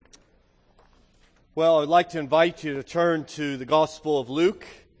Well, I'd like to invite you to turn to the Gospel of Luke.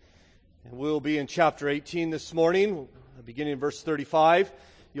 And we'll be in chapter 18 this morning, beginning in verse 35.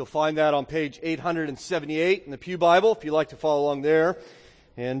 You'll find that on page 878 in the Pew Bible, if you'd like to follow along there.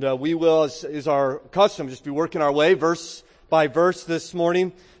 And we will, as is our custom, just be working our way verse by verse this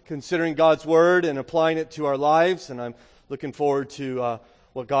morning, considering God's Word and applying it to our lives. And I'm looking forward to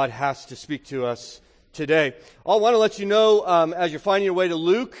what God has to speak to us today. I want to let you know, as you're finding your way to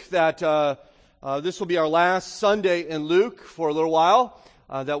Luke, that this will be our last Sunday in Luke for a little while,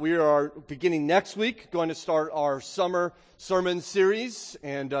 that we are beginning next week, going to start our summer sermon series,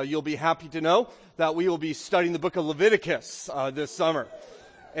 and you'll be happy to know that we will be studying the book of Leviticus this summer.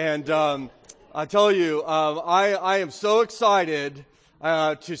 And I tell you, I am so excited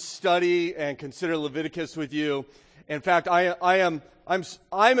to study and consider Leviticus with you. In fact, I'm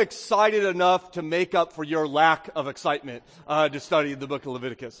excited enough to make up for your lack of excitement to study the book of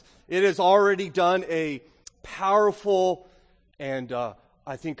Leviticus. It has already done a powerful and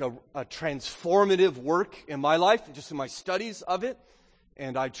I think a transformative work in my life, just in my studies of it,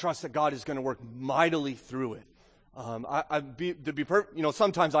 and I trust that God is going to work mightily through it.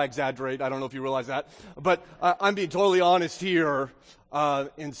 Sometimes I exaggerate. I don't know if you realize that, but I'm being totally honest here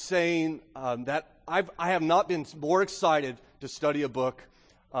in saying that I have not been more excited to study a book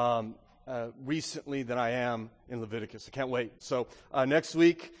recently than I am in Leviticus. I can't wait. So next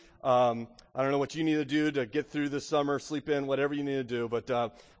week, I don't know what you need to do to get through this summer, sleep in, whatever you need to do, but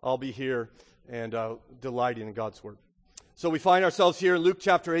I'll be here and delighting in God's Word. So we find ourselves here in Luke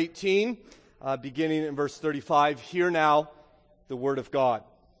chapter 18, beginning in verse 35. Hear now the Word of God.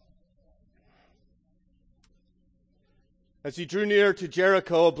 As he drew near to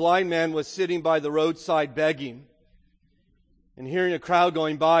Jericho, a blind man was sitting by the roadside begging. And hearing a crowd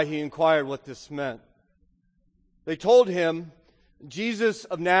going by, he inquired what this meant. They told him, Jesus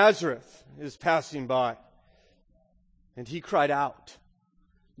of Nazareth is passing by. And he cried out,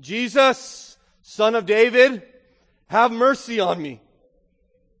 Jesus, Son of David, have mercy on me.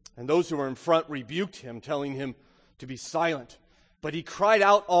 And those who were in front rebuked him, telling him to be silent. But he cried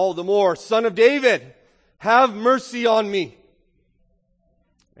out all the more, Son of David, have mercy on me.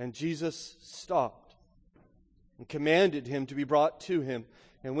 And Jesus stopped and commanded him to be brought to him.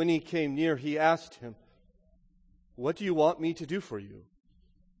 And when he came near, he asked him, what do you want me to do for you?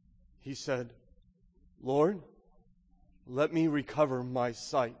 He said, Lord, let me recover my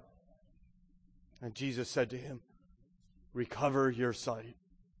sight. And Jesus said to him, recover your sight.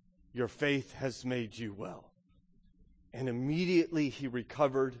 Your faith has made you well. And immediately he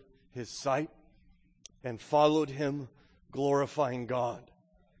recovered his sight and followed him, glorifying God.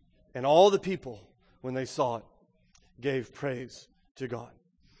 And all the people, when they saw it, gave praise to God.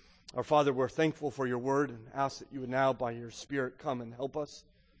 Our Father, we're thankful for your word and ask that you would now, by your Spirit, come and help us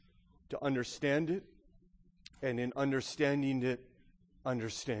to understand it. And in understanding it,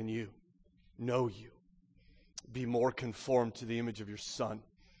 understand you, know you, be more conformed to the image of your Son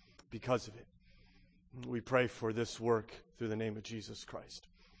because of it. We pray for this work through the name of Jesus Christ.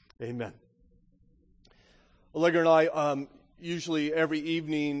 Amen. Allegra and I, usually every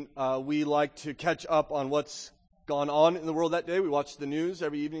evening, we like to catch up on what's gone on in the world that day. We watch the news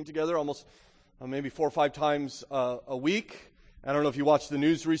every evening together, almost maybe 4 or 5 times a week. I don't know if you watched the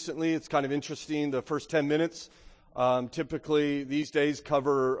news recently. It's kind of interesting. The first 10 minutes typically these days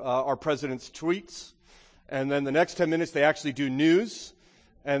cover our president's tweets. And then the next 10 minutes they actually do news.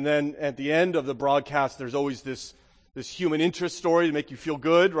 And then at the end of the broadcast there's always this human interest story to make you feel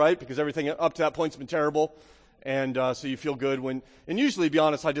good, right? Because everything up to that point's been terrible. And so you feel good and usually, to be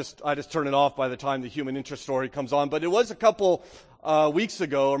honest, I just turn it off by the time the human interest story comes on. But it was a couple weeks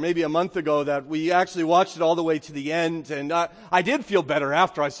ago, or maybe a month ago, that we actually watched it all the way to the end. And I did feel better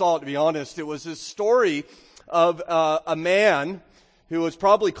after I saw it, to be honest. It was this story of a man who was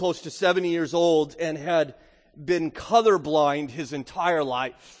probably close to 70 years old and had been colorblind his entire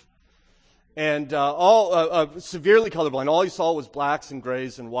life. And severely colorblind. All he saw was blacks and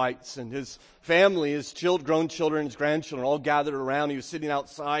grays and whites. And his family, his grown children, his grandchildren, all gathered around. He was sitting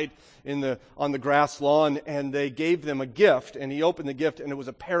outside on the grass lawn, and they gave them a gift. And he opened the gift, and it was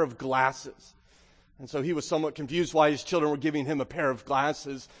a pair of glasses. And so he was somewhat confused why his children were giving him a pair of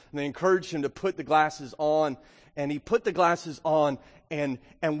glasses. And they encouraged him to put the glasses on. And he put the glasses on, and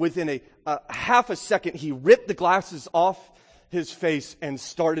within a half a second, he ripped the glasses off his face and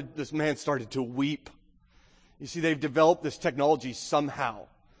this man started to weep. You see, they've developed this technology somehow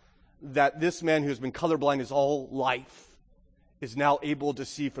that this man who's been colorblind his whole life is now able to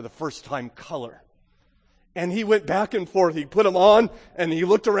see for the first time color. And he went back and forth. He put them on and he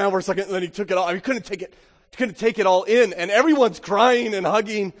looked around for a second and then he took it off. He couldn't take it all in, and everyone's crying and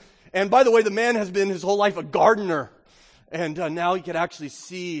hugging. And by the way, the man has been his whole life a gardener. And now he could actually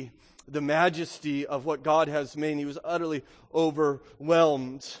see the majesty of what God has made. He was utterly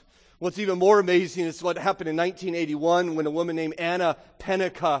overwhelmed. What's even more amazing is what happened in 1981 when a woman named Anna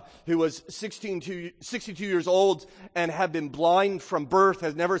Pennica, who was 62 years old and had been blind from birth,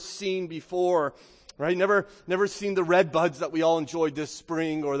 has never seen before, right? Never seen the red buds that we all enjoyed this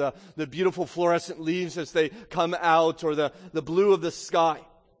spring, or the beautiful fluorescent leaves as they come out, or the blue of the sky.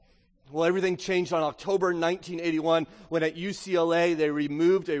 Well, everything changed on October 1981 when at UCLA they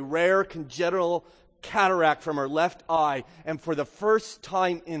removed a rare congenital cataract from her left eye, and for the first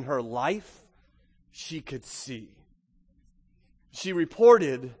time in her life, she could see. She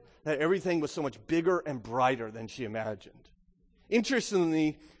reported that everything was so much bigger and brighter than she imagined.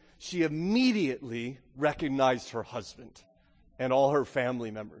 Interestingly, she immediately recognized her husband and all her family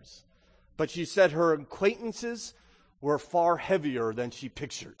members. But she said her acquaintances were far heavier than she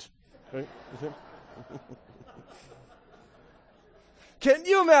pictured. Right? Can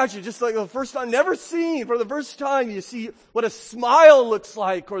you imagine, just like the first time, never seen, for the first time, you see what a smile looks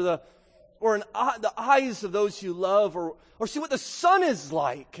like, or the eyes of those you love, or see what the sun is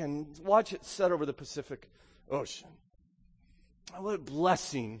like, and watch it set over the Pacific Ocean. What a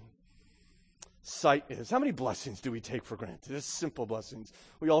blessing sight is. How many blessings do we take for granted? Just simple blessings.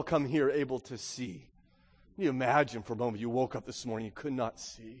 We all come here able to see. Can you imagine for a moment you woke up this morning, you could not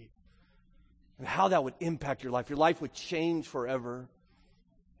see? And how that would impact your life. Your life would change forever.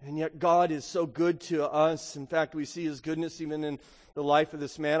 And yet God is so good to us. In fact, we see His goodness even in the life of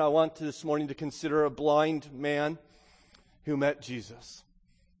this man. I want this morning to consider a blind man who met Jesus.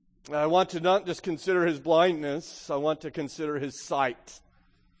 I want to not just consider his blindness, I want to consider his sight,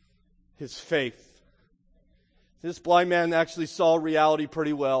 his faith. This blind man actually saw reality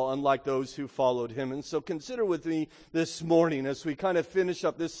pretty well, unlike those who followed him. And so consider with me this morning, as we kind of finish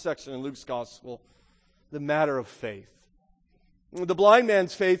up this section in Luke's Gospel, the matter of faith. The blind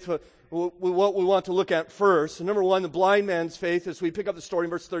man's faith, what we want to look at first. Number one, the blind man's faith, as we pick up the story in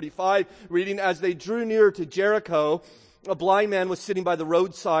verse 35, reading, as they drew near to Jericho, a blind man was sitting by the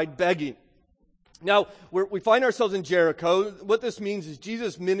roadside begging. Now, we find ourselves in Jericho. What this means is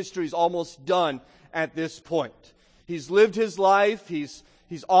Jesus' ministry is almost done at this point. He's lived his life, he's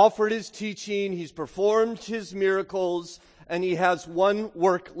offered his teaching, he's performed his miracles, and he has one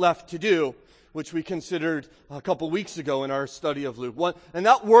work left to do, which we considered a couple weeks ago in our study of Luke. And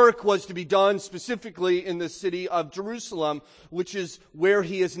that work was to be done specifically in the city of Jerusalem, which is where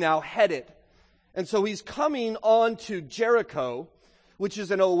he is now headed. And so he's coming on to Jericho, which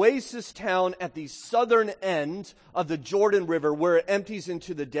is an oasis town at the southern end of the Jordan River, where it empties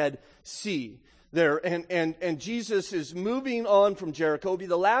into the Dead Sea there. And Jesus is moving on from Jericho. It would be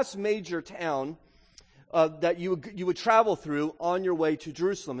the last major town that you would travel through on your way to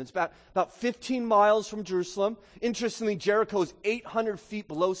Jerusalem. It's about 15 miles from Jerusalem. Interestingly, Jericho is 800 feet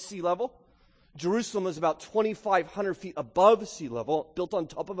below sea level. Jerusalem is about 2,500 feet above sea level, built on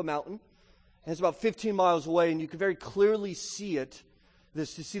top of a mountain. And it's about 15 miles away, and you can very clearly see it. You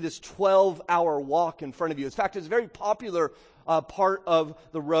see this 12-hour walk in front of you. In fact, it's a very popular part of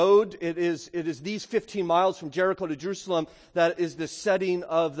the road. It is these 15 miles from Jericho to Jerusalem that is the setting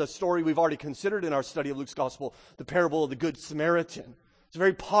of the story we've already considered in our study of Luke's Gospel, the parable of the Good Samaritan. It's a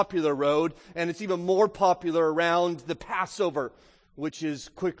very popular road, and it's even more popular around the Passover, which is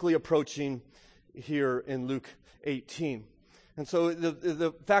quickly approaching here in Luke 18. And so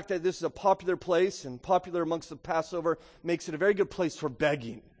the fact that this is a popular place and popular amongst the Passover makes it a very good place for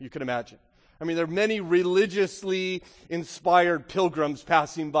begging, you can imagine. I mean, there are many religiously inspired pilgrims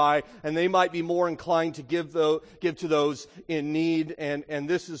passing by, and they might be more inclined to give to those in need. And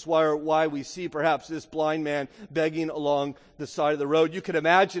this is why we see perhaps this blind man begging along the side of the road. You can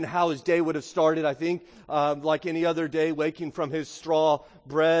imagine how his day would have started, I think, like any other day, waking from his straw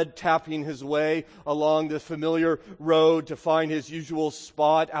bread, tapping his way along the familiar road to find his usual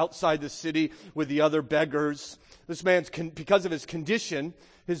spot outside the city with the other beggars. This man's, because of his condition,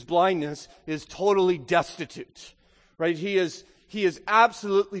 his blindness, is totally destitute, right? He is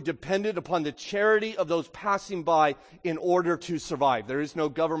absolutely dependent upon the charity of those passing by in order to survive. There is no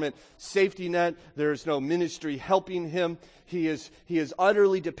government safety net. There is no ministry helping him. He is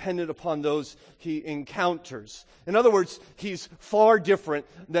utterly dependent upon those he encounters. In other words, he's far different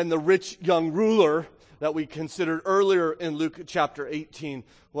than the rich young ruler that we considered earlier in Luke chapter 18.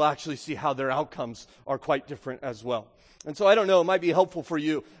 We'll actually see how their outcomes are quite different as well. And so I don't know, it might be helpful for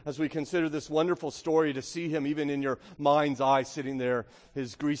you as we consider this wonderful story to see him even in your mind's eye sitting there,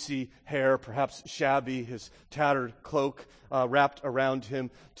 his greasy hair, perhaps shabby, his tattered cloak wrapped around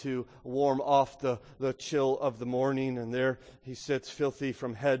him to warm off the chill of the morning. And there he sits filthy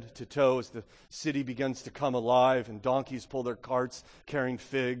from head to toe as the city begins to come alive and donkeys pull their carts carrying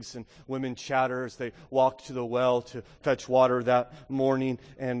figs and women chatter as they walk to the well to fetch water that morning.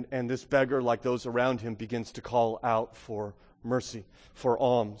 And this beggar, like those around him, begins to call out for mercy, for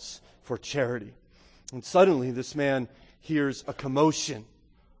alms, for charity. And suddenly this man hears a commotion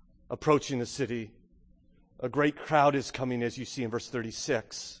approaching the city. A great crowd is coming, as you see in verse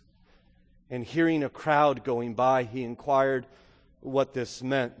 36. And hearing a crowd going by, he inquired what this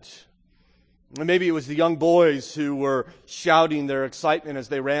meant. And maybe it was the young boys who were shouting their excitement as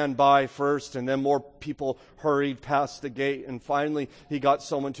they ran by first, and then more people hurried past the gate. And finally, he got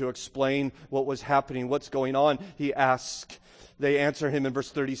someone to explain what was happening, what's going on. He asked. They answer him in verse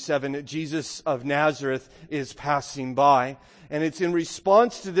 37, Jesus of Nazareth is passing by. And it's in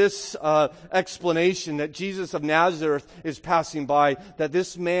response to this explanation that Jesus of Nazareth is passing by that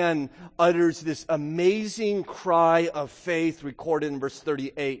this man utters this amazing cry of faith recorded in verse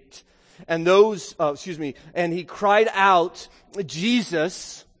 38. And and he cried out,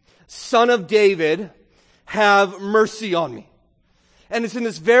 Jesus, Son of David, have mercy on me. And it's in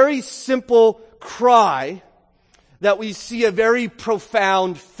this very simple cry that we see a very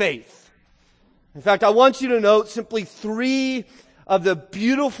profound faith. In fact, I want you to note simply 3 of the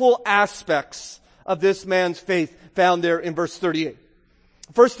beautiful aspects of this man's faith found there in verse 38.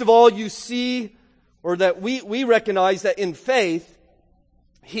 First of all, you see, or that we recognize that in faith,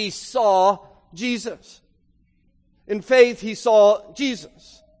 he saw Jesus. In faith, he saw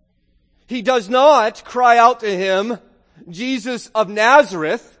Jesus. He does not cry out to him, Jesus of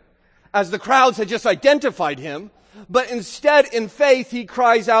Nazareth, as the crowds had just identified him, but instead, in faith, he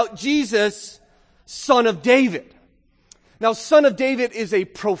cries out, Jesus, Son of David. Now, Son of David is a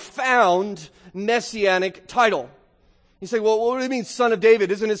profound messianic title. You say, well, what do you mean, Son of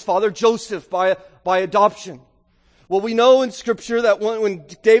David? Isn't his father Joseph by adoption? Well, we know in Scripture that when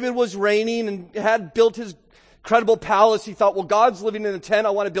David was reigning and had built his incredible palace, he thought, well, God's living in a tent.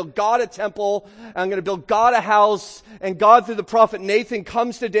 I want to build God a temple. I'm going to build God a house. And God, through the prophet Nathan,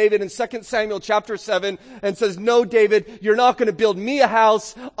 comes to David in 2 Samuel chapter 7 and says, no, David, you're not going to build me a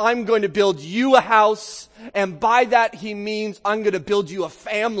house. I'm going to build you a house. And by that, he means I'm going to build you a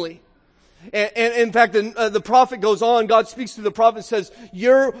family. And in fact, the prophet goes on, God speaks to the prophet and says,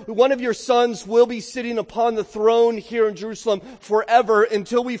 one of your sons will be sitting upon the throne here in Jerusalem forever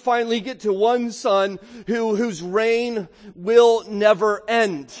until we finally get to one son whose reign will never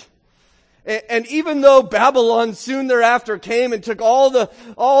end. And even though Babylon soon thereafter came and took all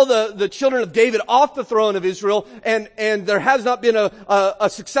the children of David off the throne of Israel, and there has not been a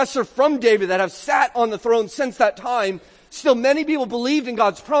successor from David that have sat on the throne since that time, still, many people believed in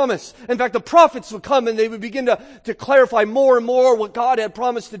God's promise. In fact, the prophets would come and they would begin to clarify more and more what God had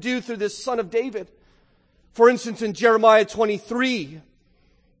promised to do through this Son of David. For instance, in Jeremiah 23,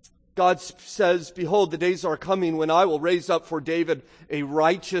 God says, behold, the days are coming when I will raise up for David a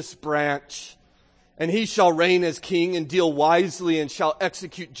righteous branch, and he shall reign as king and deal wisely and shall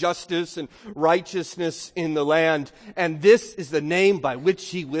execute justice and righteousness in the land. And this is the name by which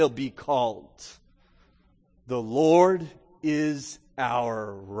he will be called. The Lord is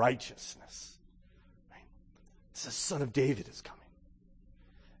our righteousness. Right? It's the Son of David is coming.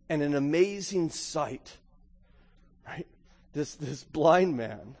 And an amazing sight, right? This blind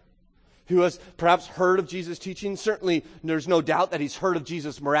man who has perhaps heard of Jesus' teaching. Certainly, there's no doubt that he's heard of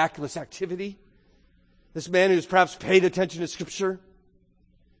Jesus' miraculous activity. This man who's perhaps paid attention to Scripture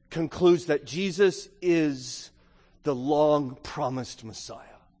concludes that Jesus is the long-promised Messiah.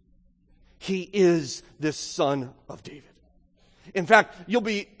 He is this Son of David. In fact, you'll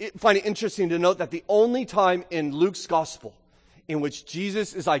find it interesting to note that the only time in Luke's gospel in which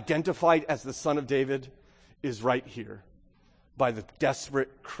Jesus is identified as the Son of David is right here by the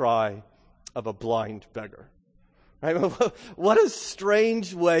desperate cry of a blind beggar. Right? What a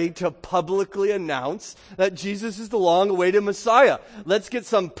strange way to publicly announce that Jesus is the long-awaited Messiah. Let's get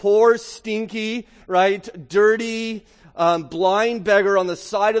some poor, stinky, right, dirty, blind beggar on the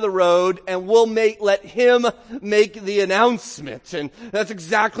side of the road, and we'll let him make the announcement. And that's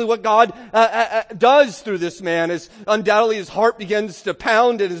exactly what God does through this man. As undoubtedly his heart begins to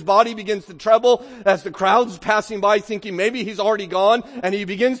pound and his body begins to tremble as the crowd's passing by, thinking maybe he's already gone, and he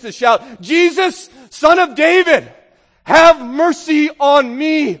begins to shout, Jesus, Son of David, have mercy on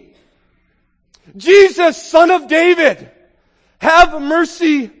me. Jesus, Son of David, have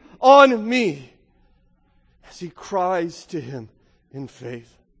mercy on me. he cries to him in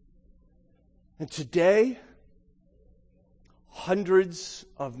faith. And today, hundreds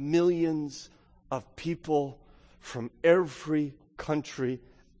of millions of people from every country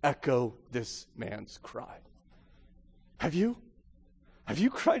echo this man's cry. Have you? Have you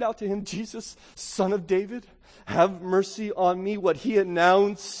cried out to him, Jesus, Son of David? Have mercy on me. What he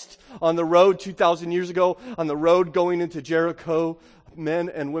announced on the road 2,000 years ago, on the road going into Jericho, men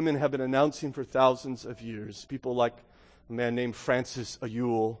and women have been announcing for thousands of years. People like a man named Francis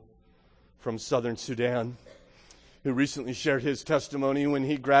Ayul from southern Sudan, who recently shared his testimony when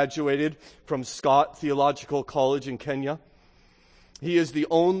he graduated from Scott Theological College in Kenya. He is the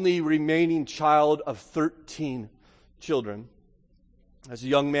only remaining child of 13 children. As a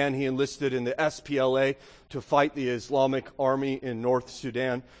young man, he enlisted in the SPLA to fight the Islamic Army in North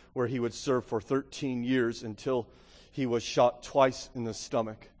Sudan, where he would serve for 13 years until he was shot twice in the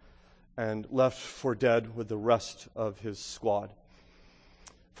stomach and left for dead with the rest of his squad.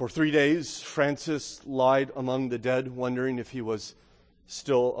 For 3 days, Francis lied among the dead, wondering if he was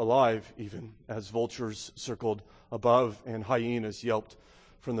still alive, even as vultures circled above and hyenas yelped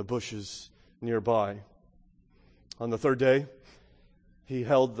from the bushes nearby. On the third day, he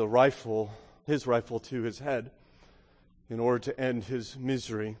held his rifle to his head in order to end his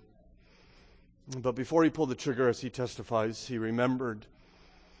misery. But before he pulled the trigger, as he testifies, he remembered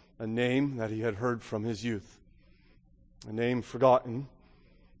a name that he had heard from his youth. A name forgotten,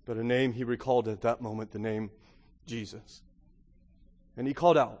 but a name he recalled at that moment, the name Jesus. And he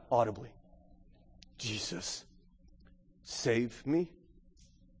called out audibly, Jesus, save me.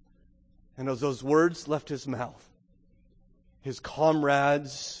 And as those words left his mouth, his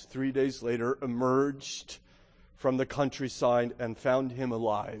comrades 3 days later emerged from the countryside and found him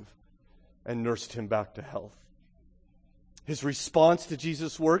alive and nursed him back to health. His response to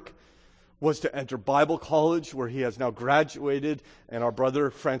Jesus' work was to enter Bible college, where he has now graduated, and our brother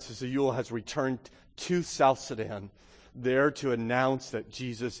Francis Ayul has returned to South Sudan, there to announce that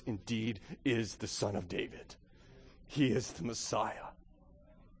Jesus indeed is the Son of David. He is the Messiah.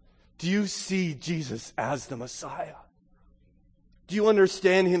 Do you see Jesus as the Messiah? Do you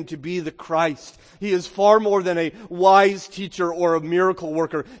understand him to be the Christ? He is far more than a wise teacher or a miracle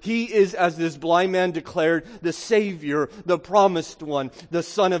worker. He is, as this blind man declared, the Savior, the promised one, the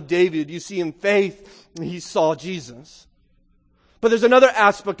Son of David. You see, in faith, he saw Jesus. But there's another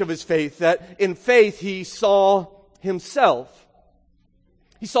aspect of his faith, that in faith he saw himself.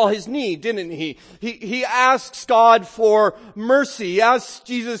 He saw his need, didn't he? He asks God for mercy. He asks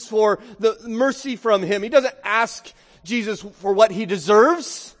Jesus for the mercy from him. He doesn't ask Jesus for what he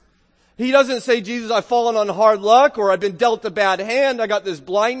deserves. He doesn't say, Jesus, I've fallen on hard luck, or I've been dealt a bad hand. I got this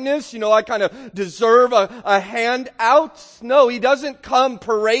blindness. I kind of deserve a hand out. No, he doesn't come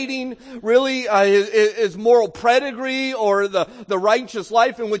parading really his moral pedigree or the righteous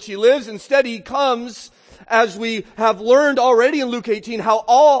life in which he lives. Instead, he comes, as we have learned already in Luke 18, how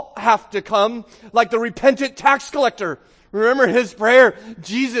all have to come, like the repentant tax collector. Remember his prayer,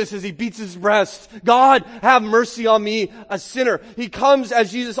 Jesus, as he beats his breast, God, have mercy on me, a sinner. He comes,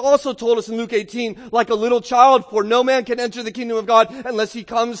 as Jesus also told us in Luke 18, like a little child, for no man can enter the kingdom of God unless he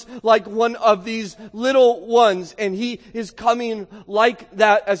comes like one of these little ones. And he is coming like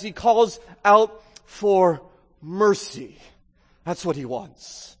that as he calls out for mercy. That's what he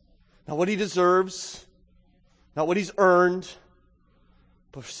wants. Not what he deserves, not what he's earned,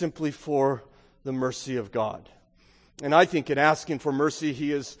 but simply for the mercy of God. And I think in asking for mercy,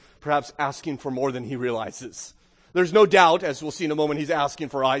 he is perhaps asking for more than he realizes. There's no doubt, as we'll see in a moment, he's asking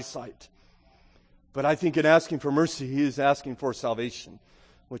for eyesight. But I think in asking for mercy, he is asking for salvation,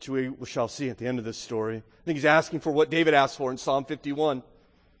 which we shall see at the end of this story. I think he's asking for what David asked for in Psalm 51.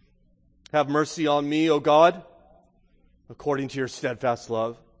 Have mercy on me, O God, according to your steadfast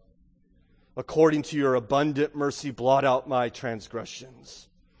love. According to your abundant mercy, blot out my transgressions.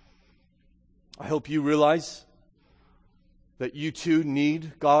 I hope you realize that you too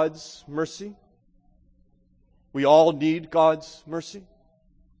need God's mercy. We all need God's mercy.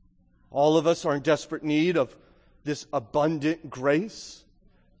 All of us are in desperate need of this abundant grace,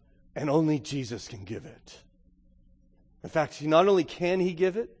 and only Jesus can give it. In fact, not only can he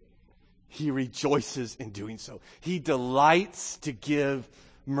give it, he rejoices in doing so. He delights to give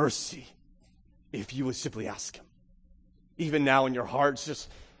mercy if you would simply ask him. Even now in your hearts, just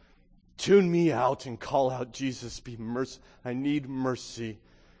tune me out and call out, Jesus, be merciful. I need mercy.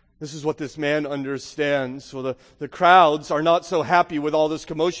 This is what this man understands. So the crowds are not so happy with all this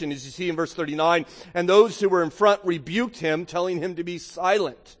commotion, as you see in verse 39. And those who were in front rebuked him, telling him to be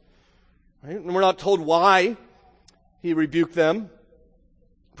silent. Right? And we're not told why he rebuked them.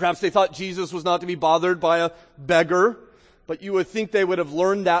 Perhaps they thought Jesus was not to be bothered by a beggar, but you would think they would have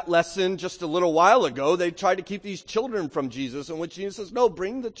learned that lesson just a little while ago. They tried to keep these children from Jesus, in which Jesus says, no,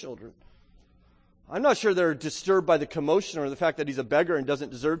 bring the children. I'm not sure they're disturbed by the commotion or the fact that he's a beggar and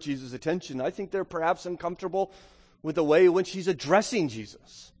doesn't deserve Jesus' attention. I think they're perhaps uncomfortable with the way in which he's addressing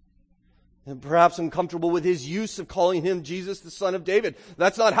Jesus. And perhaps uncomfortable with his use of calling him Jesus, the Son of David.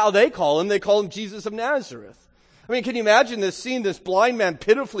 That's not how they call him. They call him Jesus of Nazareth. I mean, can you imagine this scene, this blind man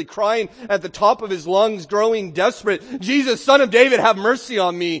pitifully crying at the top of his lungs, growing desperate, Jesus, Son of David, have mercy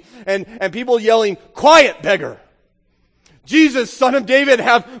on me. And people yelling, quiet, beggar. Jesus, Son of David,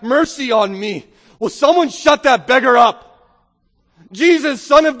 have mercy on me. Will someone shut that beggar up? Jesus,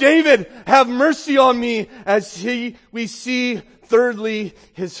 Son of David, have mercy on me. As we see, thirdly,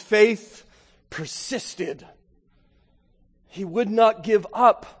 his faith persisted. He would not give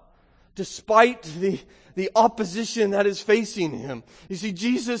up despite the opposition that is facing him. You see,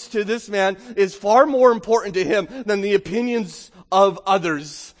 Jesus to this man is far more important to him than the opinions of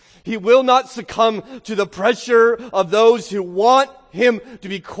others. He will not succumb to the pressure of those who want him to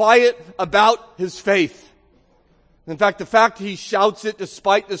be quiet about his faith. In fact, the fact he shouts it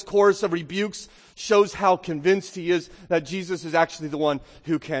despite this chorus of rebukes shows how convinced he is that Jesus is actually the one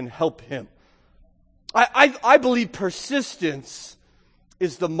who can help him. I believe persistence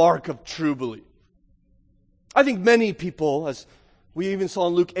is the mark of true belief. I think many people, as we even saw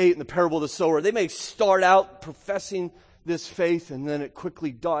in Luke 8 in the parable of the sower, they may start out professing this faith and then it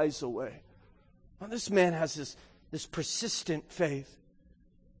quickly dies away. Now, this man has this persistent faith.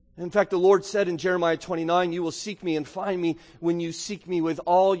 In fact, the Lord said in Jeremiah 29, you will seek me and find me when you seek me with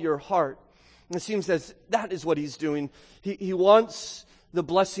all your heart. And it seems that is what he's doing. He wants the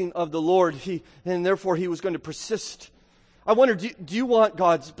blessing of the Lord, and therefore he was going to persist. I wonder, do you want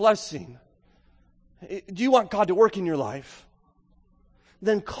God's blessing? Do you want God to work in your life?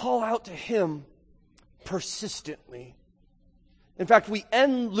 Then call out to him persistently. In fact, we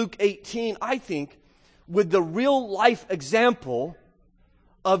end Luke 18, I think, with the real life example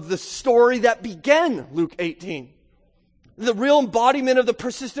of the story that began Luke 18. The real embodiment of the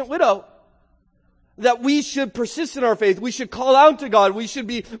persistent widow. That we should persist in our faith. We should call out to God. We should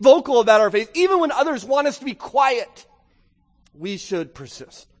be vocal about our faith. Even when others want us to be quiet, we should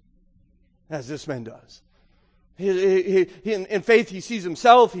persist. As this man does. In faith, he sees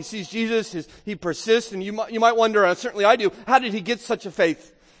himself. He sees Jesus. He persists. And you might wonder, and certainly I do, how did he get such a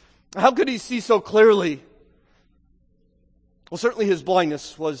faith? How could he see so clearly? Well, certainly his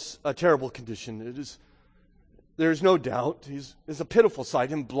blindness was a terrible condition. There's no doubt. It's a pitiful sight.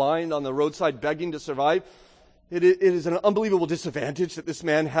 Him blind on the roadside begging to survive. It is an unbelievable disadvantage that this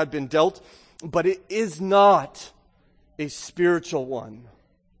man had been dealt. But it is not a spiritual one.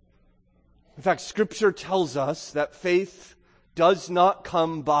 In fact, Scripture tells us that faith does not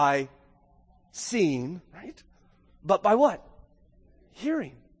come by seeing, right? But by what?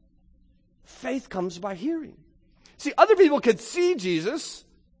 Hearing. Faith comes by hearing. See, other people could see Jesus.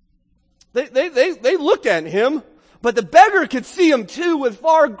 They looked at him, but the beggar could see him too with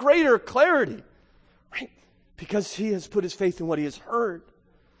far greater clarity, right? Because he has put his faith in what he has heard.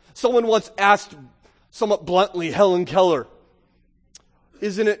 Someone once asked, somewhat bluntly, Helen Keller,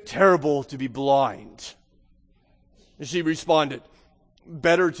 isn't it terrible to be blind? And she responded,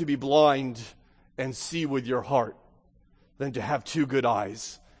 better to be blind and see with your heart than to have two good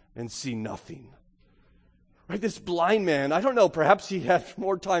eyes and see nothing. Right, this blind man, I don't know, perhaps he had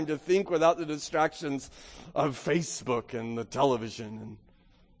more time to think without the distractions of Facebook and the television. And,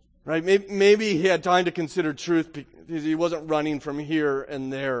 right, maybe he had time to consider truth because he wasn't running from here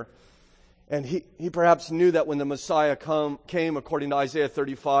and there. And he perhaps knew that when the Messiah came, according to Isaiah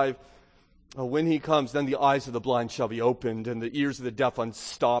 35, when he comes, then the eyes of the blind shall be opened, and the ears of the deaf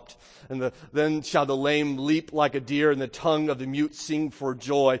unstopped, and then shall the lame leap like a deer, and the tongue of the mute sing for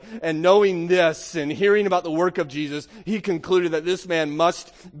joy. And knowing this, and hearing about the work of Jesus, he concluded that this man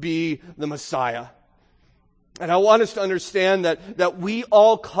must be the Messiah. And I want us to understand that we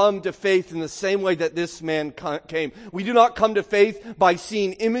all come to faith in the same way that this man came. We do not come to faith by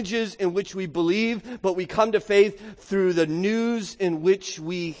seeing images in which we believe, but we come to faith through the news in which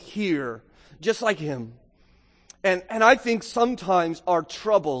we hear, just like him. And I think sometimes our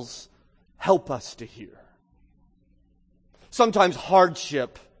troubles help us to hear. Sometimes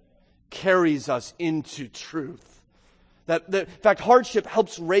hardship carries us into truth. In fact, hardship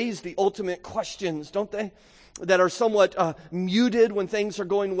helps raise the ultimate questions, don't they? That are somewhat muted when things are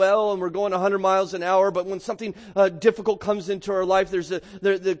going well and we're going 100 miles an hour. But when something difficult comes into our life,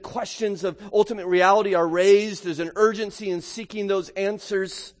 the questions of ultimate reality are raised. There's an urgency in seeking those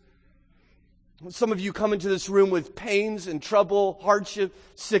answers. Some of you come into this room with pains and trouble, hardship,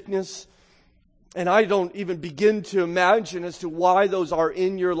 sickness, and I don't even begin to imagine as to why those are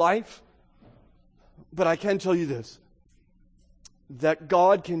in your life. But I can tell you this, that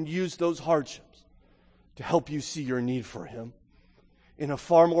God can use those hardships to help you see your need for Him in a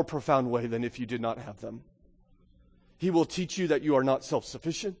far more profound way than if you did not have them. He will teach you that you are not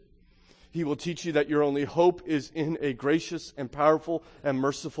self-sufficient. He will teach you that your only hope is in a gracious and powerful and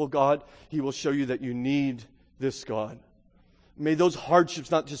merciful God. He will show you that you need this God. May those hardships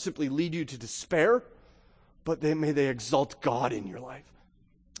not just simply lead you to despair, but may they exalt God in your life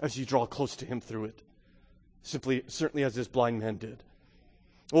as you draw close to Him through it. Certainly as this blind man did.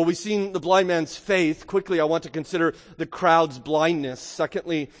 Well, we've seen the blind man's faith. Quickly, I want to consider the crowd's blindness.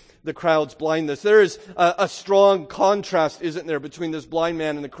 Secondly, the crowd's blindness. There is a strong contrast, isn't there, between this blind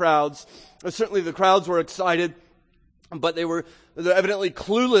man and the crowds. Certainly the crowds were excited, but they're evidently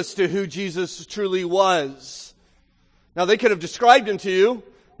clueless to who Jesus truly was. Now, they could have described Him to you.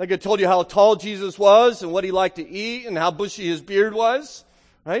 They could have told you how tall Jesus was and what He liked to eat and how bushy His beard was.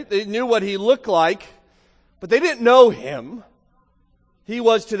 Right? They knew what He looked like, but they didn't know Him. He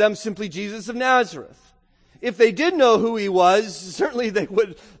was to them simply Jesus of Nazareth. If they did know who He was, certainly they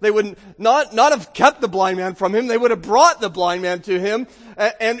would not have kept the blind man from Him. They would have brought the blind man to Him.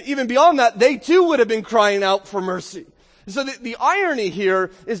 And even beyond that, they too would have been crying out for mercy. So the irony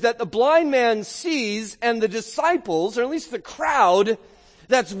here is that the blind man sees and the disciples, or at least the crowd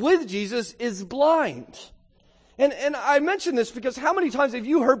that's with Jesus, is blind. And I mention this because how many times have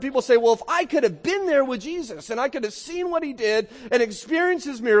you heard people say, well, if I could have been there with Jesus and I could have seen what He did and experienced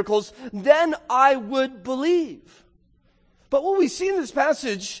His miracles, then I would believe. But what we see in this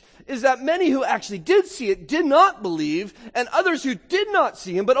passage is that many who actually did see it did not believe, and others who did not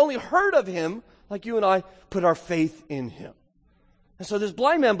see Him but only heard of Him, like you and I, put our faith in Him. And so this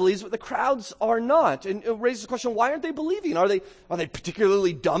blind man believes, but the crowds are not. And it raises the question, why aren't they believing? Are they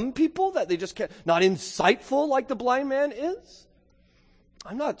particularly dumb people that they just can't, not insightful like the blind man is?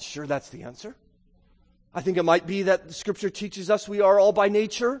 I'm not sure that's the answer. I think it might be that the Scripture teaches us we are all by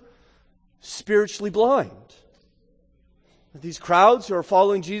nature spiritually blind. These crowds who are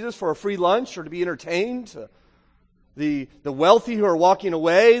following Jesus for a free lunch or to be entertained, the wealthy who are walking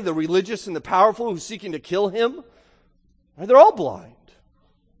away, the religious and the powerful who are seeking to kill Him, they're all blind.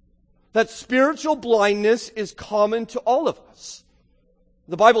 That spiritual blindness is common to all of us.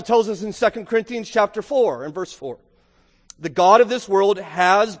 The Bible tells us in 2 Corinthians chapter 4 and verse 4, the God of this world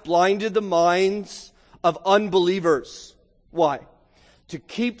has blinded the minds of unbelievers. Why? To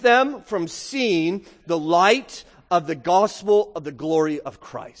keep them from seeing the light of the gospel of the glory of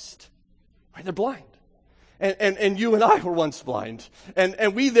Christ. Right? They're blind. And you and I were once blind.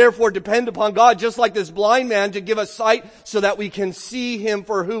 And we therefore depend upon God, just like this blind man, to give us sight so that we can see Him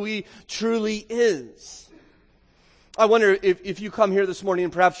for who He truly is. I wonder if you come here this morning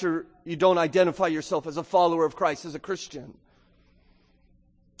and perhaps you don't identify yourself as a follower of Christ, as a Christian.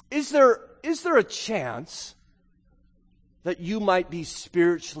 Is there a chance that you might be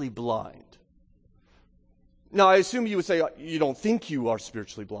spiritually blind? Now, I assume you would say you don't think you are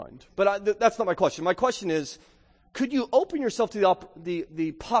spiritually blind. But that's not my question. My question is, could you open yourself to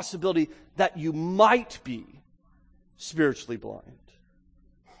the possibility that you might be spiritually blind?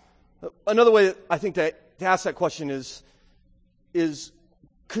 Another way, I think, to ask that question is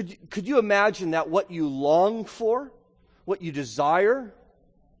could you imagine that what you long for, what you desire,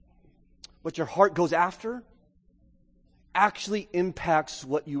 what your heart goes after, actually impacts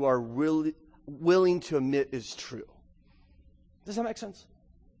what you are really willing to admit is true? Does that make sense?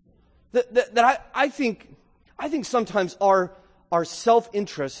 I think sometimes our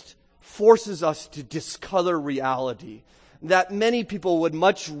self-interest forces us to discolor reality. That many people would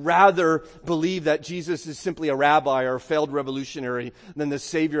much rather believe that Jesus is simply a rabbi or a failed revolutionary than the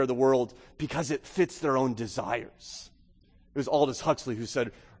Savior of the world because it fits their own desires. It was Aldous Huxley who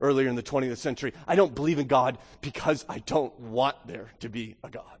said earlier in the 20th century, I don't believe in God because I don't want there to be a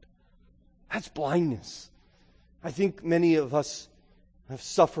God. That's blindness. I think many of us have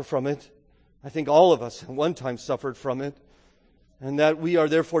suffered from it. I think all of us at one time suffered from it. And that we are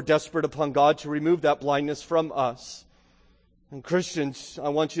therefore desperate upon God to remove that blindness from us. And Christians, I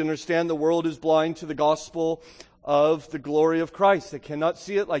want you to understand the world is blind to the gospel of the glory of Christ. They cannot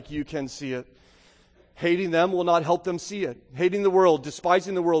see it like you can see it. Hating them will not help them see it. Hating the world,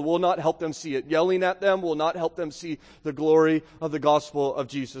 despising the world will not help them see it. Yelling at them will not help them see the glory of the gospel of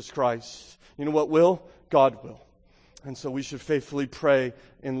Jesus Christ. You know what will? God will. And so we should faithfully pray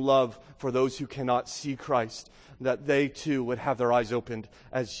in love for those who cannot see Christ, that they too would have their eyes opened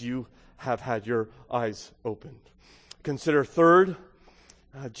as you have had your eyes opened. Consider third,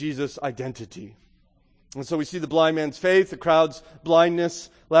 Jesus' identity. And so we see the blind man's faith, the crowd's blindness.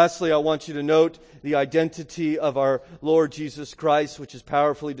 Lastly, I want you to note the identity of our Lord Jesus Christ, which is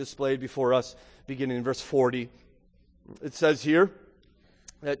powerfully displayed before us, beginning in verse 40. It says here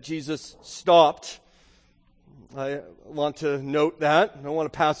that Jesus stopped. I want to note that. I don't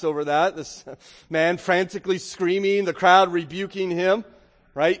want to pass over that. This man frantically screaming, the crowd rebuking him,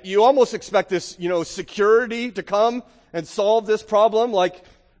 right? You almost expect this, security to come and solve this problem, like,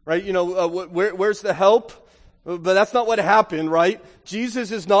 right, where's the help? But that's not what happened, right?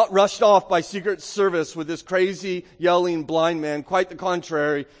 Jesus is not rushed off by Secret Service with this crazy, yelling blind man. Quite the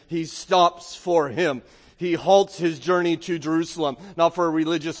contrary. He stops for him. He halts his journey to Jerusalem, not for a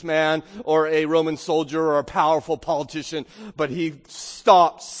religious man or a Roman soldier or a powerful politician, but he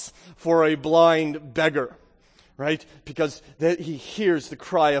stops for a blind beggar, right? Because he hears the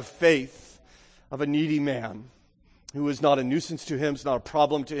cry of faith of a needy man who is not a nuisance to him, is not a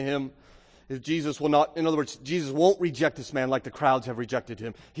problem to him. Jesus won't reject this man like the crowds have rejected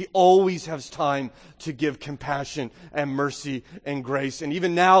him. He always has time to give compassion and mercy and grace. And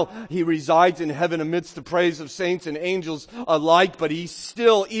even now, he resides in heaven amidst the praise of saints and angels alike, but he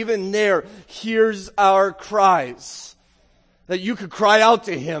still, even there, hears our cries. That you could cry out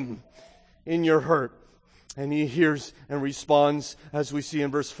to him in your hurt. And he hears and responds, as we see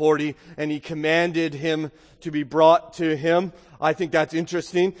in verse 40, and he commanded him to be brought to him. I think that's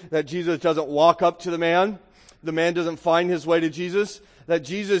interesting, that Jesus doesn't walk up to the man. The man doesn't find his way to Jesus. That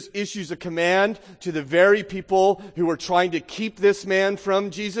Jesus issues a command to the very people who are trying to keep this man from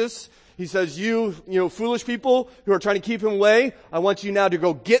Jesus. He says, you foolish people who are trying to keep him away, I want you now to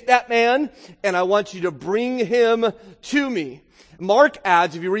go get that man, and I want you to bring him to me. Mark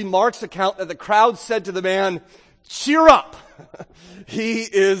adds, if you read Mark's account, that the crowd said to the man, cheer up. He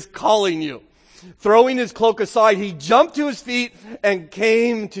is calling you. Throwing his cloak aside, he jumped to his feet and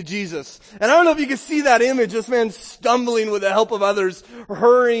came to Jesus. And I don't know if you can see that image, this man stumbling with the help of others,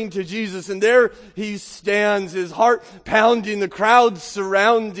 hurrying to Jesus. And there he stands, his heart pounding, the crowd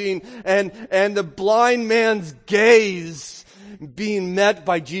surrounding, and the blind man's gaze being met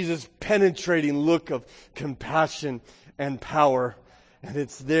by Jesus' penetrating look of compassion and power. And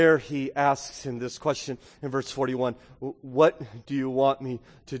it's there he asks him this question in verse 41. What do you want me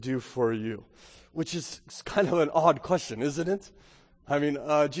to do for you? Which is kind of an odd question, isn't it? I mean,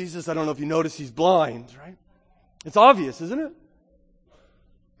 Jesus, I don't know if you notice, he's blind, right? It's obvious, isn't it?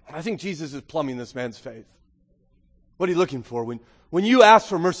 I think Jesus is plumbing this man's faith. What are you looking for? When you ask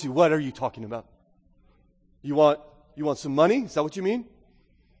for mercy, what are you talking about? You want some money? Is that what you mean?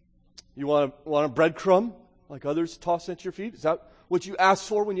 You want a breadcrumb like others toss at your feet? Is that what you ask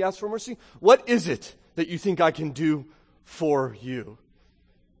for when you ask for mercy? What is it that you think I can do for you?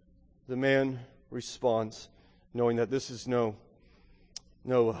 The man responds, knowing that this is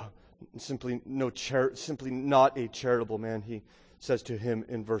simply not a charitable man. He says to him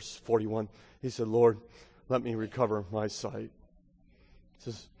in verse 41, he said, Lord, let me recover my sight. He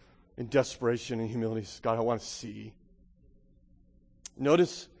says, in desperation and humility, he says, God, I want to see.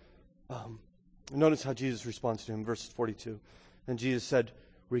 Notice how Jesus responds to him, verse 42. And Jesus said,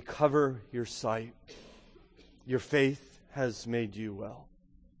 recover your sight. Your faith has made you well.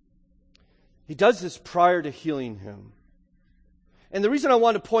 He does this prior to healing him. And the reason I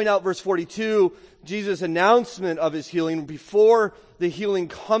want to point out verse 42, Jesus' announcement of his healing before the healing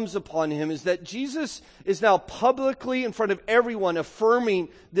comes upon him, is that Jesus is now publicly in front of everyone affirming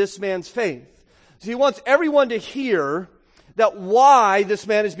this man's faith. So he wants everyone to hear that why this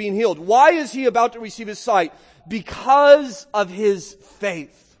man is being healed. Why is he about to receive his sight? Because of his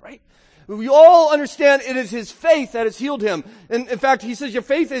faith. We all understand it is his faith that has healed him. And in fact, he says, your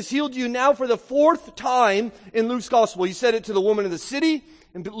faith has healed you now for the fourth time in Luke's gospel. He said it to the woman in the city.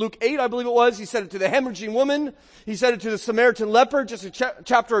 In Luke 8, I believe it was. He said it to the hemorrhaging woman. He said it to the Samaritan leper just a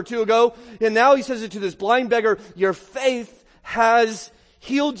chapter or two ago. And now he says it to this blind beggar. Your faith has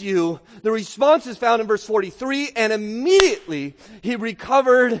healed you. The response is found in verse 43. And immediately he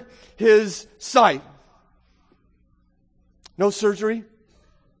recovered his sight. No surgery.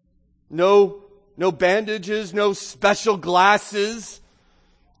 No bandages, no special glasses,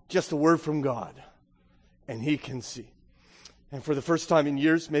 just a word from God. And he can see. And for the first time in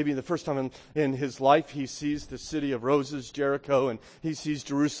years, maybe the first time in his life, he sees the city of roses, Jericho, and he sees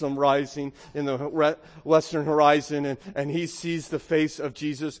Jerusalem rising in the western horizon, and he sees the face of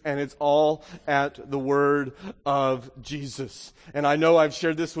Jesus, and it's all at the word of Jesus. And I know I've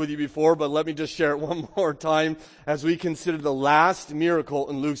shared this with you before, but let me just share it one more time as we consider the last miracle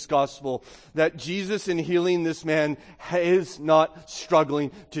in Luke's gospel, that Jesus in healing this man is not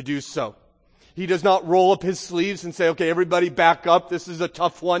struggling to do so. He does not roll up his sleeves and say, okay, everybody back up. This is a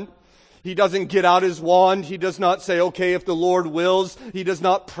tough one. He doesn't get out his wand. He does not say, okay, if the Lord wills. He does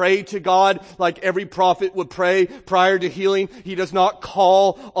not pray to God like every prophet would pray prior to healing. He does not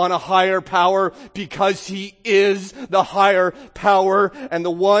call on a higher power because he is the higher power. And the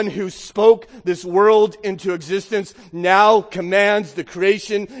one who spoke this world into existence now commands the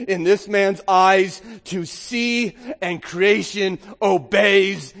creation in this man's eyes to see, and creation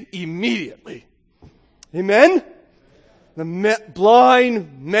obeys immediately. Amen? The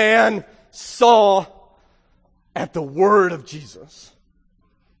blind man saw at the word of Jesus.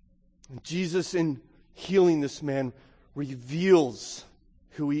 And Jesus, in healing this man, reveals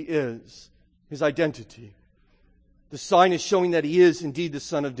who he is, his identity. The sign is showing that he is indeed the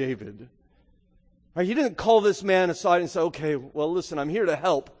Son of David. Right? He didn't call this man aside and say, okay, well, listen, I'm here to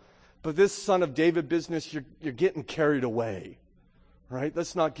help, but this Son of David business, you're getting carried away. Right?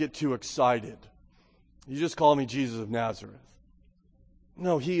 Let's not get too excited. You just call me Jesus of Nazareth.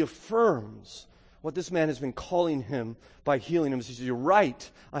 No, he affirms what this man has been calling him by healing him. He says, you're right,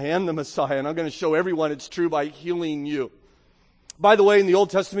 I am the Messiah, and I'm going to show everyone it's true by healing you. By the way, in the Old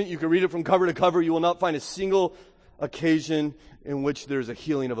Testament, you can read it from cover to cover. You will not find a single occasion in which there's a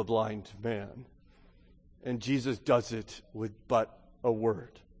healing of a blind man. And Jesus does it with but a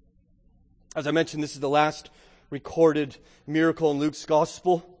word. As I mentioned, this is the last recorded miracle in Luke's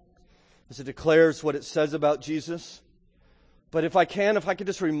gospel, as it declares what it says about Jesus. But if I could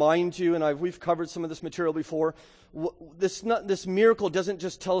just remind you, and we've covered some of this material before, this miracle doesn't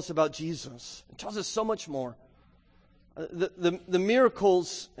just tell us about Jesus. It tells us so much more. The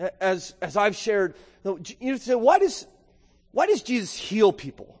miracles, as I've shared, you say, why does Jesus heal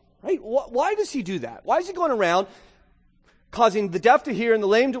people? Right? Why does he do that? Why is he going around causing the deaf to hear and the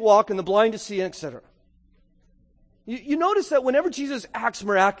lame to walk and the blind to see, etc.? You notice that whenever Jesus acts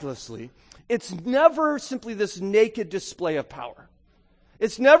miraculously, it's never simply this naked display of power.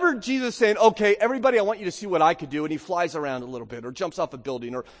 It's never Jesus saying, okay, everybody, I want you to see what I could do, and he flies around a little bit, or jumps off a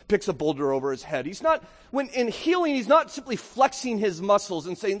building, or picks a boulder over his head. When in healing, he's not simply flexing his muscles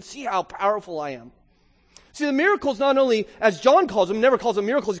and saying, see how powerful I am. See, the miracles not only, as John calls them, never calls them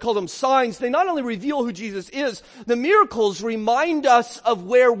miracles, he calls them signs. They not only reveal who Jesus is, the miracles remind us of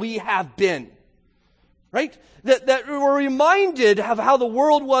where we have been. Right? That we're reminded of how the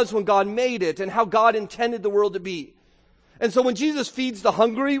world was when God made it and how God intended the world to be. And so when Jesus feeds the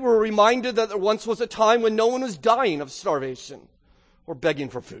hungry, we're reminded that there once was a time when no one was dying of starvation or begging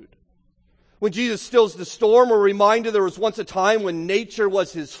for food. When Jesus stills the storm, we're reminded there was once a time when nature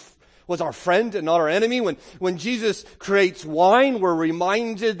was our friend and not our enemy. When Jesus creates wine, we're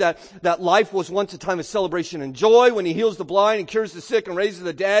reminded that life was once a time of celebration and joy. When he heals the blind and cures the sick and raises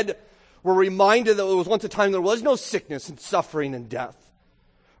the dead, we're reminded that it was once a time there was no sickness and suffering and death.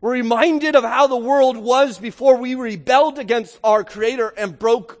 We're reminded of how the world was before we rebelled against our Creator and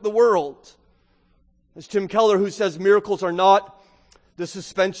broke the world. As Tim Keller, who says miracles are not the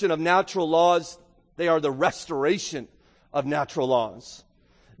suspension of natural laws, they are the restoration of natural laws.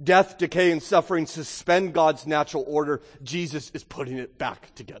 Death, decay, and suffering suspend God's natural order. Jesus is putting it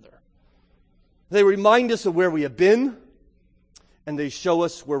back together. They remind us of where we have been, and they show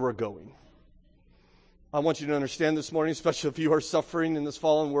us where we're going. I want you to understand this morning, especially if you are suffering in this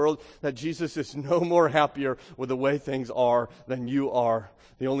fallen world, that Jesus is no more happier with the way things are than you are.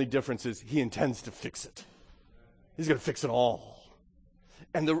 The only difference is he intends to fix it. He's going to fix it all.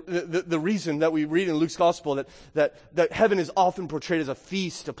 And the reason that we read in Luke's gospel that heaven is often portrayed as a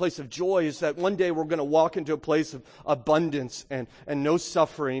feast, a place of joy, is that one day we're going to walk into a place of abundance and no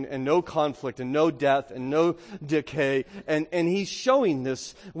suffering and no conflict and no death and no decay. And he's showing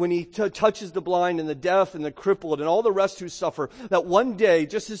this when he touches the blind and the deaf and the crippled and all the rest who suffer, that one day,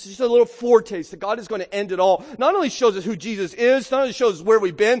 just a little foretaste, that God is going to end it all. Not only shows us who Jesus is, not only shows us where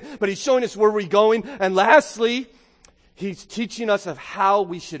we've been, but he's showing us where we're going. And lastly, he's teaching us of how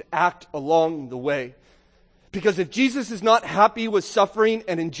we should act along the way. Because if Jesus is not happy with suffering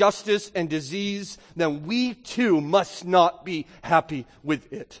and injustice and disease, then we too must not be happy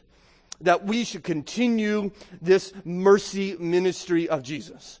with it. That we should continue this mercy ministry of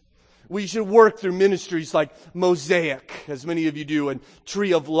Jesus. We should work through ministries like Mosaic, as many of you do, and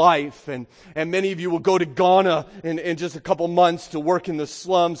Tree of Life. And many of you will go to Ghana in just a couple months to work in the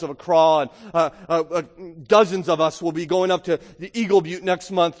slums of Accra. And dozens of us will be going up to the Eagle Butte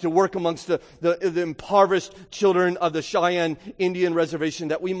next month to work amongst the impoverished children of the Cheyenne Indian Reservation,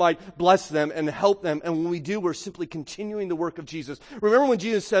 that we might bless them and help them. And when we do, we're simply continuing the work of Jesus. Remember when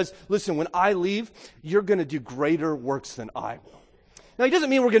Jesus says, listen, when I leave, you're going to do greater works than I will. Now, he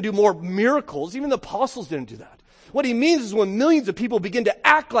doesn't mean we're going to do more miracles. Even the apostles didn't do that. What he means is when millions of people begin to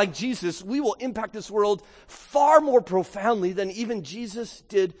act like Jesus, we will impact this world far more profoundly than even Jesus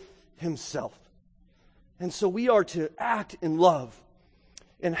did himself. And so we are to act in love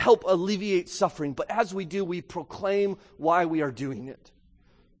and help alleviate suffering. But as we do, we proclaim why we are doing it.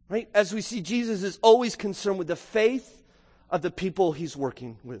 Right? As we see, Jesus is always concerned with the faith of the people he's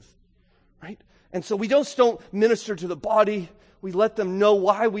working with. Right? And so we just don't minister to the body. We let them know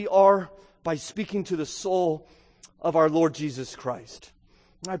why we are by speaking to the soul of our Lord Jesus Christ.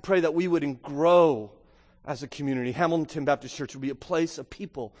 And I pray that we would grow as a community. Hamilton Baptist Church will be a place of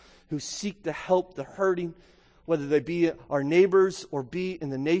people who seek to help the hurting, whether they be our neighbors or be in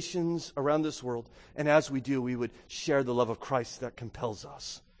the nations around this world. And as we do, we would share the love of Christ that compels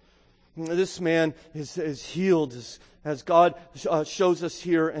us. This man is healed as God shows us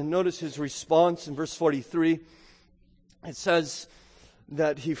here. And notice his response in verse 43. It says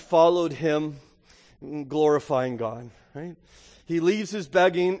that he followed him, glorifying God. Right? He leaves his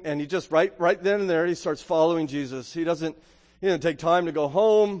begging, and he just right then and there he starts following Jesus. He doesn't take time to go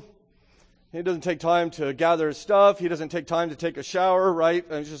home. He doesn't take time to gather his stuff. He doesn't take time to take a shower, right?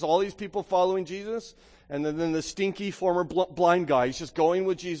 And it's just all these people following Jesus. And then the stinky former blind guy, he's just going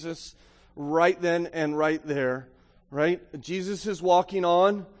with Jesus right then and right there, right? Jesus is walking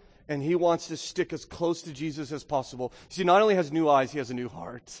on, and he wants to stick as close to Jesus as possible. See, not only has new eyes, he has a new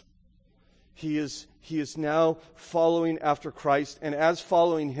heart. He is now following after Christ, and as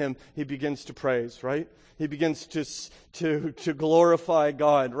following him, he begins to praise, right? He begins to glorify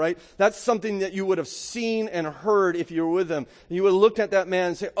God, right? That's something that you would have seen and heard if you were with him. You would have looked at that man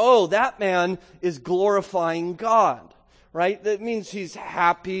and say, oh, that man is glorifying God, right? That means he's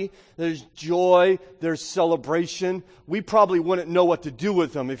happy, there's joy, there's celebration. We probably wouldn't know what to do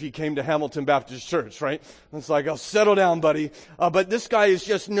with him if he came to Hamilton Baptist Church, right? It's like, oh, settle down, buddy. But this guy is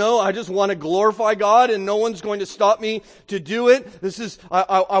just, no, I just want to glorify God, and no one's going to stop me to do it.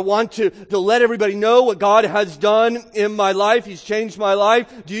 I want to let everybody know what God has done in my life. He's changed my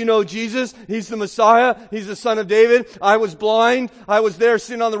life. Do you know Jesus? He's the Messiah. He's the Son of David. I was blind. I was there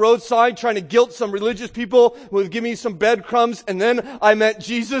sitting on the roadside trying to guilt some religious people who would give me some breadcrumbs, and then I met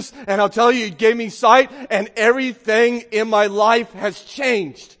Jesus, and I'll tell you, he gave me sight, and everything in my life has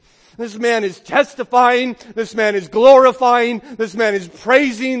changed. This man is testifying, this man is glorifying, this man is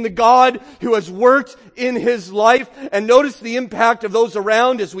praising the God who has worked in his life. And notice the impact of those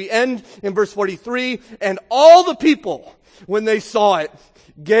around as we end in verse 43. And all the people, when they saw it,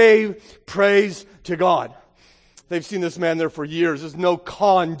 gave praise to God. They've seen this man there for years. There's no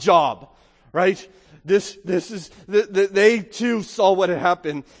con job, right? They too saw what had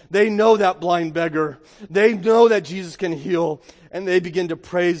happened. They know that blind beggar. They know that Jesus can heal, and they begin to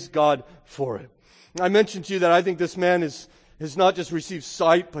praise God for it. I mentioned to you that I think this man has not just received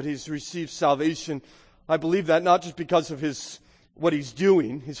sight, but he's received salvation. I believe that not just because of what he's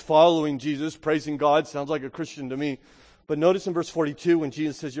doing. He's following Jesus, praising God. Sounds like a Christian to me. But notice in verse 42 when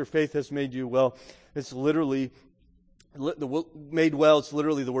Jesus says, your faith has made you well, it's literally, made well, it's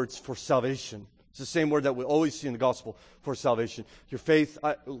literally the words for salvation. It's the same word that we always see in the gospel for salvation. Your faith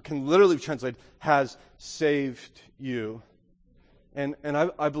can literally be translated, has saved you. And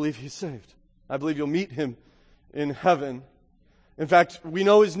I believe he's saved. I believe you'll meet him in heaven. In fact, we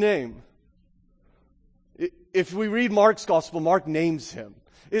know his name. If we read Mark's gospel, Mark names him.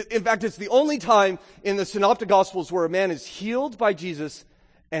 In fact, it's the only time in the synoptic gospels where a man is healed by Jesus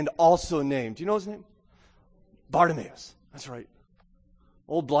and also named. Do you know his name? Bartimaeus. That's right.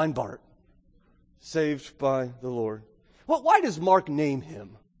 Old blind Bart. Saved by the Lord. Well, why does Mark name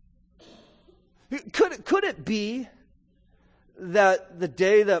him? Could it be that the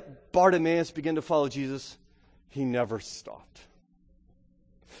day that Bartimaeus began to follow Jesus, he never stopped?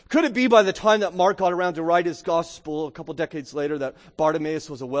 Could it be by the time that Mark got around to write his gospel a couple decades later that Bartimaeus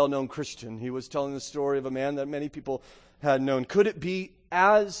was a well-known Christian? He was telling the story of a man that many people had known. Could it be,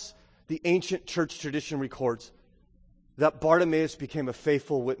 as the ancient church tradition records, that Bartimaeus became a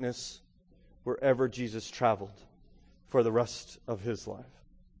faithful witness wherever Jesus traveled for the rest of his life?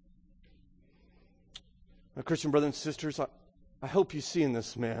 My Christian brothers and sisters, I hope you see in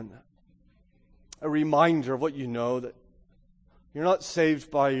this man a reminder of what you know, that you're not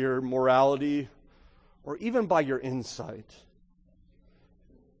saved by your morality or even by your insight.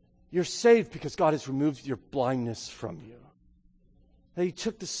 You're saved because God has removed your blindness from you. That he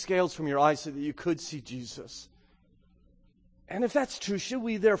took the scales from your eyes so that you could see Jesus. And if that's true, should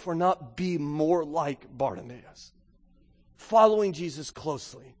we therefore not be more like Bartimaeus? Following Jesus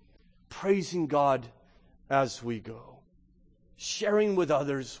closely, praising God as we go, sharing with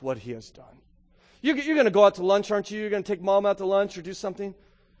others what he has done. You're going to go out to lunch, aren't you? You're going to take mom out to lunch or do something.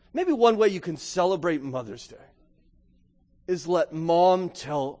 Maybe one way you can celebrate Mother's Day is let mom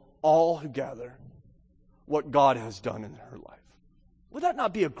tell all who gather what God has done in her life. Would that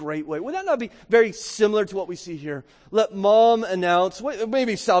not be a great way? Would that not be very similar to what we see here? Let mom announce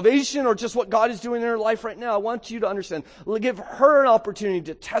maybe salvation or just what God is doing in her life right now. I want you to understand. Give her an opportunity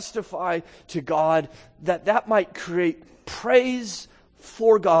to testify to God, that might create praise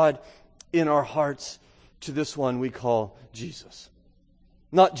for God in our hearts to this one we call Jesus.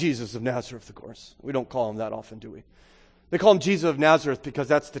 Not Jesus of Nazareth, of course. We don't call him that often, do we? They call him Jesus of Nazareth because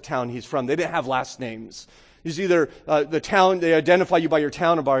that's the town he's from. They didn't have last names. He's either the town, they identify you by your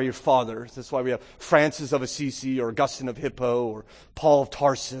town or by your father. That's why we have Francis of Assisi or Augustine of Hippo or Paul of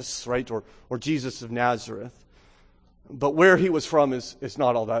Tarsus, right? Or Jesus of Nazareth. But where he was from is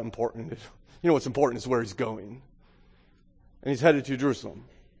not all that important. You know what's important is where he's going. And he's headed to Jerusalem.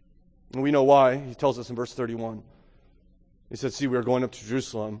 And we know why. He tells us in verse 31. He said, see, we are going up to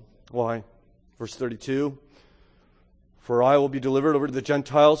Jerusalem. Why? Verse 32. For I will be delivered over to the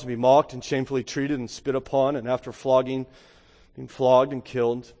Gentiles and be mocked and shamefully treated and spit upon, and after being flogged and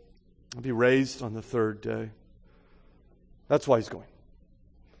killed, I'll be raised on the third day. That's why he's going.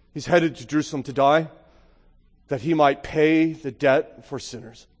 He's headed to Jerusalem to die, that he might pay the debt for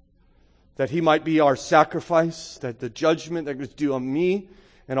sinners, that he might be our sacrifice, that the judgment that was due on me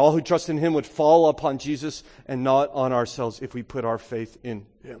and all who trust in him would fall upon Jesus and not on ourselves if we put our faith in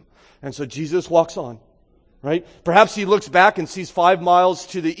him. And so Jesus walks on. Right? Perhaps he looks back and sees 5 miles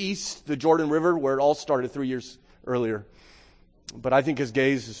to the east, the Jordan River, where it all started 3 years earlier. But I think his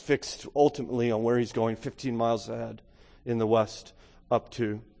gaze is fixed ultimately on where he's going, 15 miles ahead in the west, up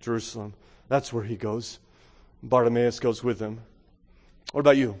to Jerusalem. That's where he goes. Bartimaeus goes with him. What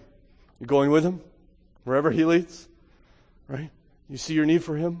about you? You going with him? Wherever he leads? Right? You see your need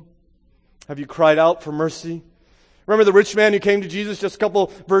for him? Have you cried out for mercy? Remember the rich man who came to Jesus just a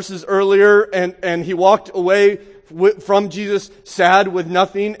couple verses earlier and he walked away from Jesus sad with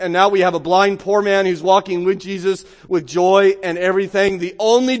nothing. And now we have a blind poor man who's walking with Jesus with joy and everything. The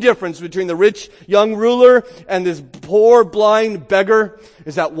only difference between the rich young ruler and this poor blind beggar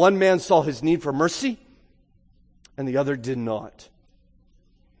is that one man saw his need for mercy and the other did not.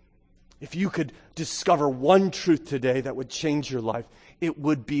 If you could discover one truth today that would change your life, it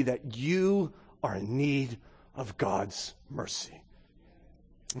would be that you are in need of God's mercy.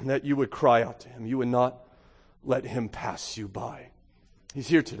 And that you would cry out to him. You would not let him pass you by. He's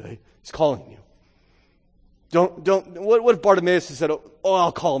here today. He's calling you. What if Bartimaeus had said, oh,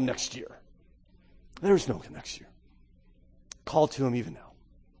 I'll call him next year? There's no next year. Call to him even now.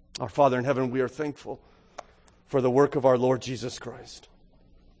 Our Father in heaven, we are thankful for the work of our Lord Jesus Christ.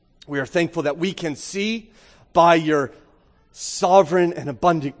 We are thankful that we can see by your sovereign and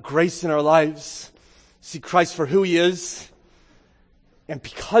abundant grace in our lives, see Christ for who he is. And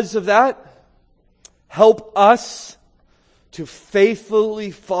because of that, help us to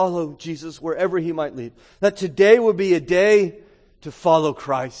faithfully follow Jesus wherever he might lead. That today would be a day to follow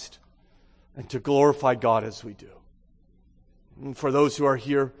Christ and to glorify God as we do. And for those who are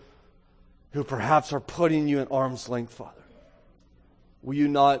here who perhaps are putting you at arm's length, Father, will you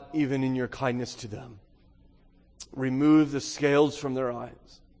not, even in your kindness to them, remove the scales from their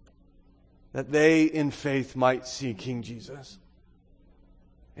eyes, that they in faith might see King Jesus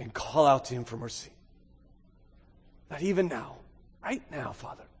and call out to him for mercy. That even now, right now,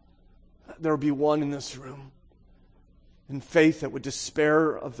 Father, there will be one in this room in faith that would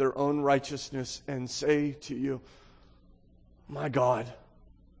despair of their own righteousness and say to you, my God,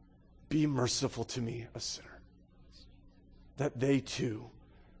 be merciful to me, a sinner, that they too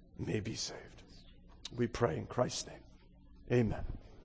may be saved. We pray in Christ's name. Amen.